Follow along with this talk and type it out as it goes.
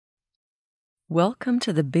Welcome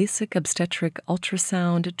to the Basic Obstetric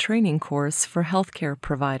Ultrasound Training Course for Healthcare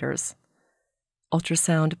Providers.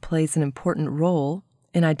 Ultrasound plays an important role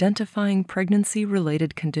in identifying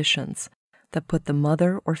pregnancy-related conditions that put the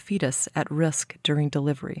mother or fetus at risk during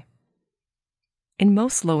delivery. In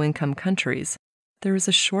most low-income countries, there is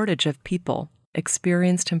a shortage of people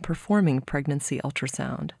experienced in performing pregnancy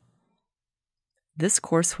ultrasound. This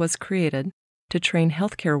course was created to train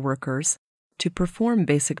healthcare workers to perform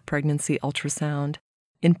basic pregnancy ultrasound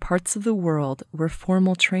in parts of the world where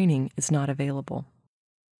formal training is not available.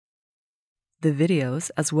 The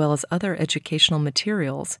videos, as well as other educational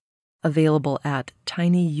materials available at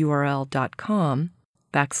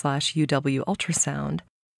tinyurl.com/UW ultrasound,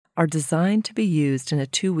 are designed to be used in a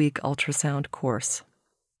 2-week ultrasound course.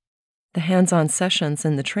 The hands-on sessions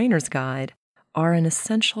in the trainer's guide are an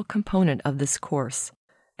essential component of this course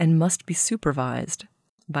and must be supervised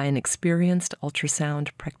by an experienced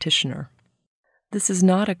ultrasound practitioner. This is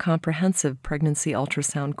not a comprehensive pregnancy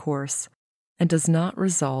ultrasound course and does not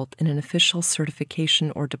result in an official certification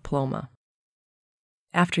or diploma.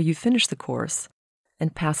 After you finish the course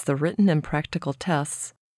and pass the written and practical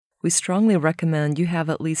tests, we strongly recommend you have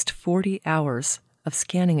at least 40 hours of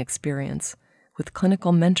scanning experience with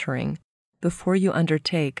clinical mentoring before you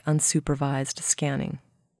undertake unsupervised scanning.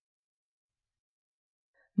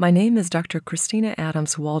 My name is Dr. Christina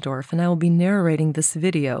Adams Waldorf, and I will be narrating this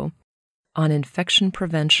video on infection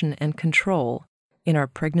prevention and control in our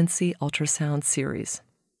pregnancy ultrasound series.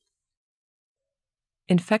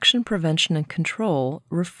 Infection prevention and control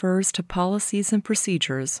refers to policies and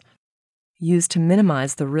procedures used to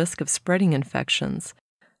minimize the risk of spreading infections,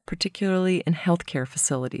 particularly in healthcare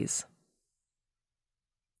facilities.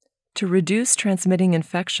 To reduce transmitting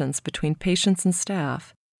infections between patients and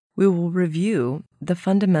staff, we will review the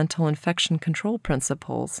fundamental infection control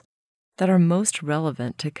principles that are most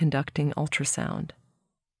relevant to conducting ultrasound.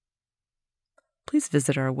 Please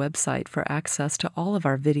visit our website for access to all of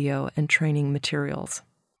our video and training materials.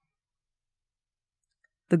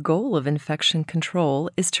 The goal of infection control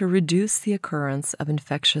is to reduce the occurrence of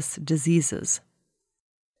infectious diseases.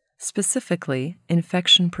 Specifically,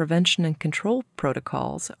 infection prevention and control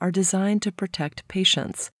protocols are designed to protect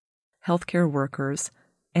patients, healthcare workers,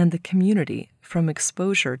 and the community from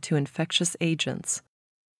exposure to infectious agents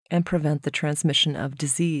and prevent the transmission of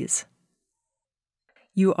disease.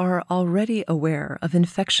 You are already aware of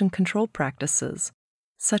infection control practices,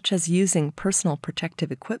 such as using personal protective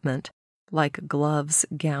equipment like gloves,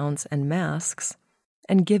 gowns, and masks,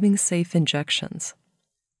 and giving safe injections.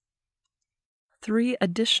 3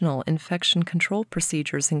 additional infection control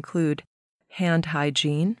procedures include hand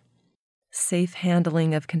hygiene, safe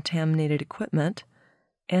handling of contaminated equipment,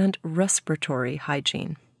 and respiratory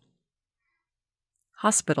hygiene.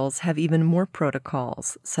 Hospitals have even more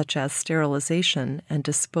protocols, such as sterilization and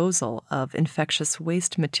disposal of infectious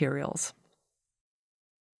waste materials.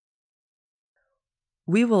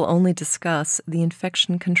 We will only discuss the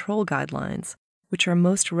infection control guidelines, which are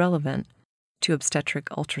most relevant to obstetric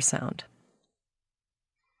ultrasound.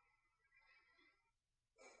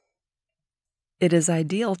 It is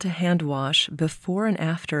ideal to hand wash before and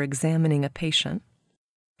after examining a patient,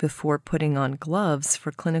 before putting on gloves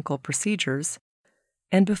for clinical procedures,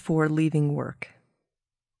 and before leaving work.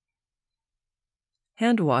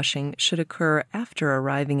 Hand washing should occur after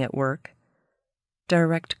arriving at work,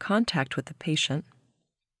 direct contact with the patient,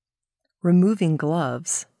 removing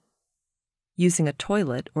gloves, using a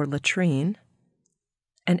toilet or latrine,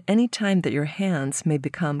 and any time that your hands may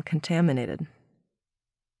become contaminated.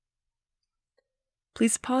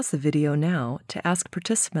 Please pause the video now to ask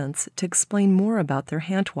participants to explain more about their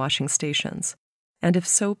hand-washing stations and if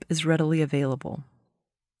soap is readily available.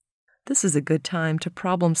 This is a good time to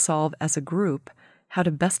problem-solve as a group how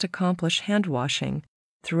to best accomplish hand-washing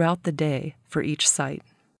throughout the day for each site.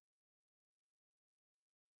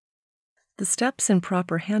 The steps in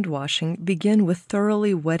proper hand-washing begin with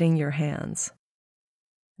thoroughly wetting your hands.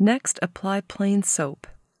 Next, apply plain soap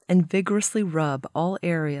and vigorously rub all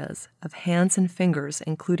areas of hands and fingers,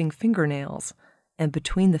 including fingernails, and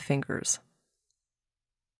between the fingers.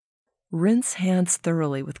 Rinse hands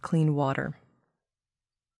thoroughly with clean water.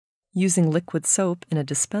 Using liquid soap in a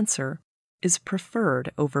dispenser is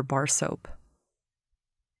preferred over bar soap.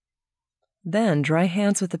 Then dry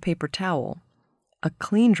hands with a paper towel, a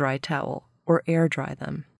clean dry towel, or air dry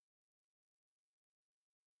them.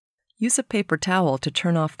 Use a paper towel to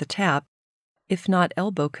turn off the tap if not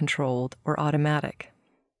elbow-controlled or automatic.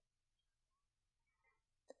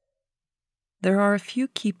 There are a few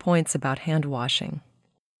key points about hand washing.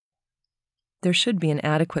 There should be an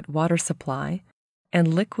adequate water supply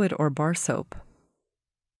and liquid or bar soap.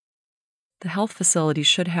 The health facility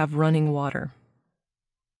should have running water.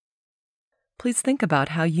 Please think about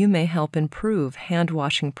how you may help improve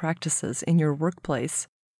hand-washing practices in your workplace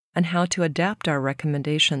and how to adapt our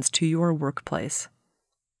recommendations to your workplace.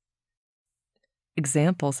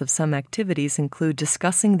 Examples of some activities include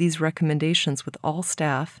discussing these recommendations with all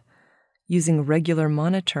staff, using regular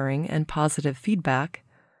monitoring and positive feedback,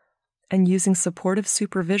 and using supportive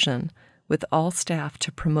supervision with all staff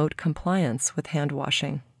to promote compliance with hand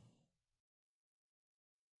washing.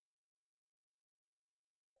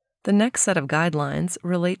 The next set of guidelines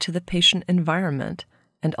relate to the patient environment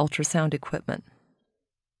and ultrasound equipment.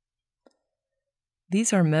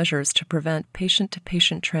 These are measures to prevent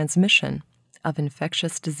patient-to-patient transmission of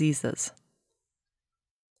infectious diseases.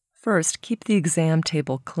 First, keep the exam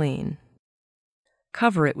table clean.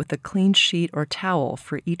 Cover it with a clean sheet or towel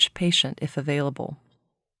for each patient if available.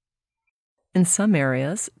 In some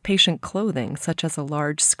areas, patient clothing, such as a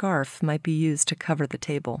large scarf, might be used to cover the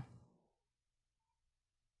table.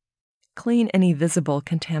 Clean any visible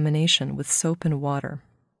contamination with soap and water.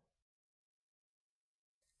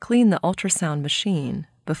 Clean the ultrasound machine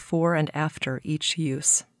before and after each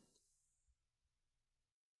use.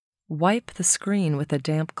 Wipe the screen with a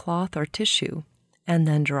damp cloth or tissue and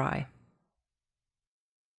then dry.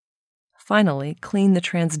 Finally, clean the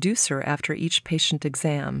transducer after each patient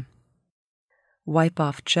exam. Wipe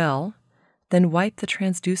off gel, then wipe the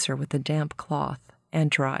transducer with a damp cloth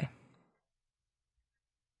and dry.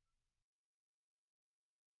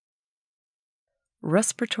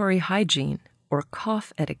 Respiratory hygiene, or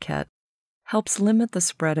cough etiquette, helps limit the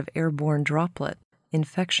spread of airborne droplet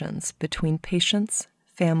infections between patients,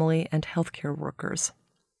 family, and healthcare workers.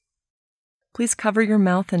 Please cover your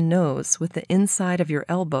mouth and nose with the inside of your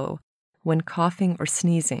elbow when coughing or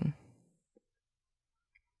sneezing.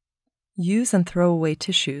 Use and throw away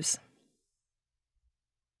tissues.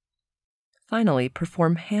 Finally,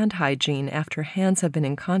 perform hand hygiene after hands have been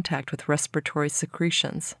in contact with respiratory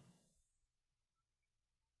secretions.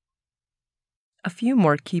 A few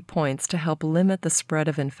more key points to help limit the spread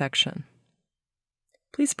of infection.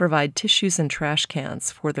 Please provide tissues and trash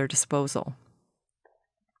cans for their disposal.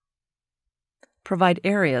 Provide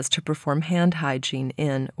areas to perform hand hygiene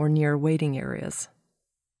in or near waiting areas.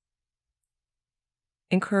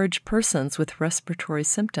 Encourage persons with respiratory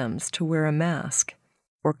symptoms to wear a mask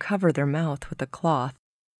or cover their mouth with a cloth,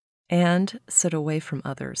 and sit away from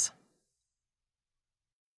others.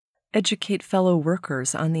 Educate fellow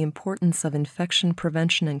workers on the importance of infection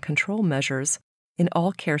prevention and control measures in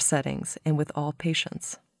all care settings and with all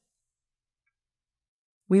patients.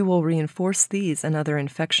 We will reinforce these and other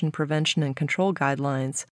infection prevention and control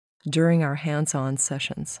guidelines during our hands-on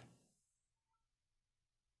sessions.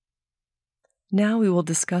 Now we will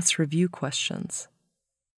discuss review questions.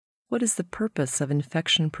 What is the purpose of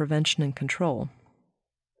infection prevention and control?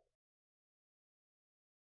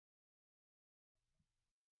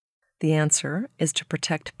 The answer is to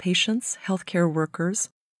protect patients, healthcare workers,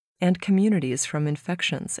 and communities from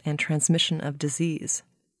infections and transmission of disease.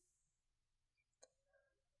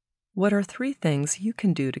 What are 3 things you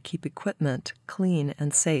can do to keep equipment clean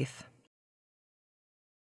and safe?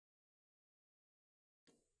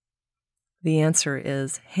 The answer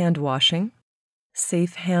is hand washing,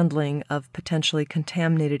 safe handling of potentially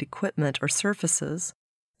contaminated equipment or surfaces,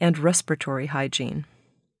 and respiratory hygiene.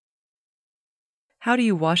 How do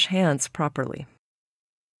you wash hands properly?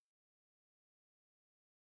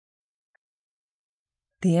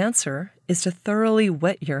 The answer is to thoroughly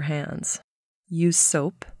wet your hands. Use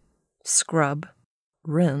soap, scrub,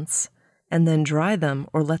 rinse, and then dry them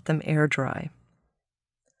or let them air dry.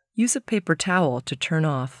 Use a paper towel to turn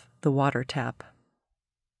off the water tap.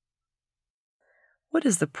 What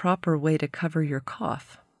is the proper way to cover your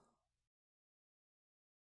cough?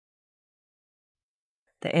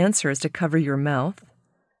 The answer is to cover your mouth,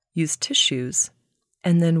 use tissues,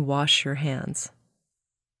 and then wash your hands.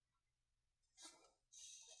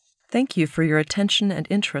 Thank you for your attention and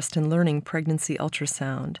interest in learning pregnancy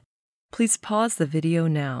ultrasound. Please pause the video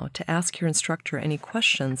now to ask your instructor any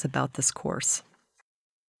questions about this course.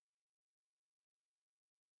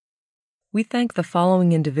 We thank the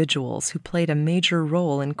following individuals who played a major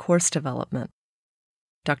role in course development: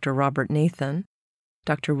 Dr. Robert Nathan,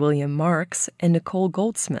 Dr. William Marks, and Nicole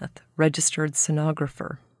Goldsmith, registered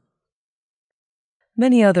sonographer.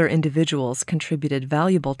 Many other individuals contributed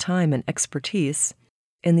valuable time and expertise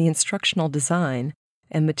in the instructional design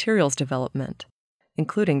and materials development,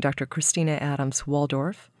 including Dr. Christina Adams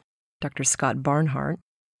Waldorf, Dr. Scott Barnhart,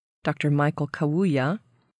 Dr. Michael Kawuya,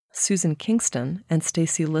 Susan Kingston, and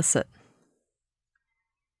Stacy Lissett.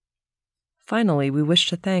 Finally, we wish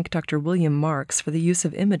to thank Dr. William Marks for the use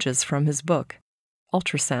of images from his book,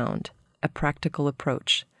 Ultrasound, A Practical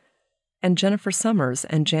Approach, and Jennifer Summers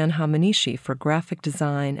and Jan Hamanishi for graphic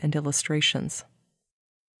design and illustrations.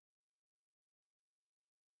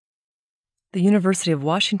 The University of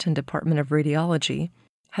Washington Department of Radiology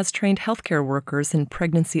has trained healthcare workers in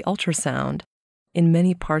pregnancy ultrasound in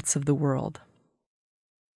many parts of the world.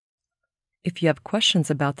 If you have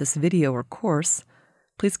questions about this video or course,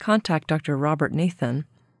 please contact Dr. Robert Nathan,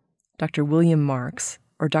 Dr. William Marks,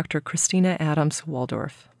 or Dr. Christina Adams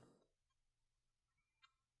Waldorf.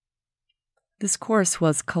 This course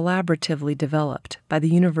was collaboratively developed by the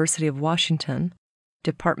University of Washington,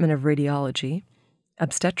 Department of Radiology,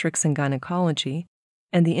 Obstetrics and Gynecology,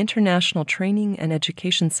 and the International Training and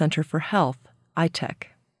Education Center for Health, ITEC.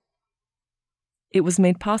 It was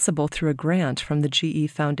made possible through a grant from the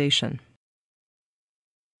GE Foundation.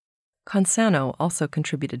 Consano also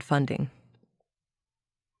contributed funding.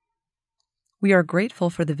 We are grateful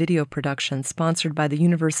for the video production sponsored by the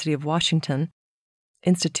University of Washington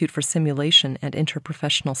Institute for Simulation and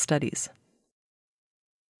Interprofessional Studies.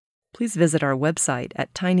 Please visit our website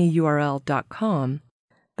at tinyurl.com/UW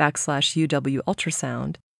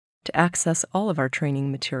Ultrasound to access all of our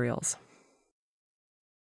training materials.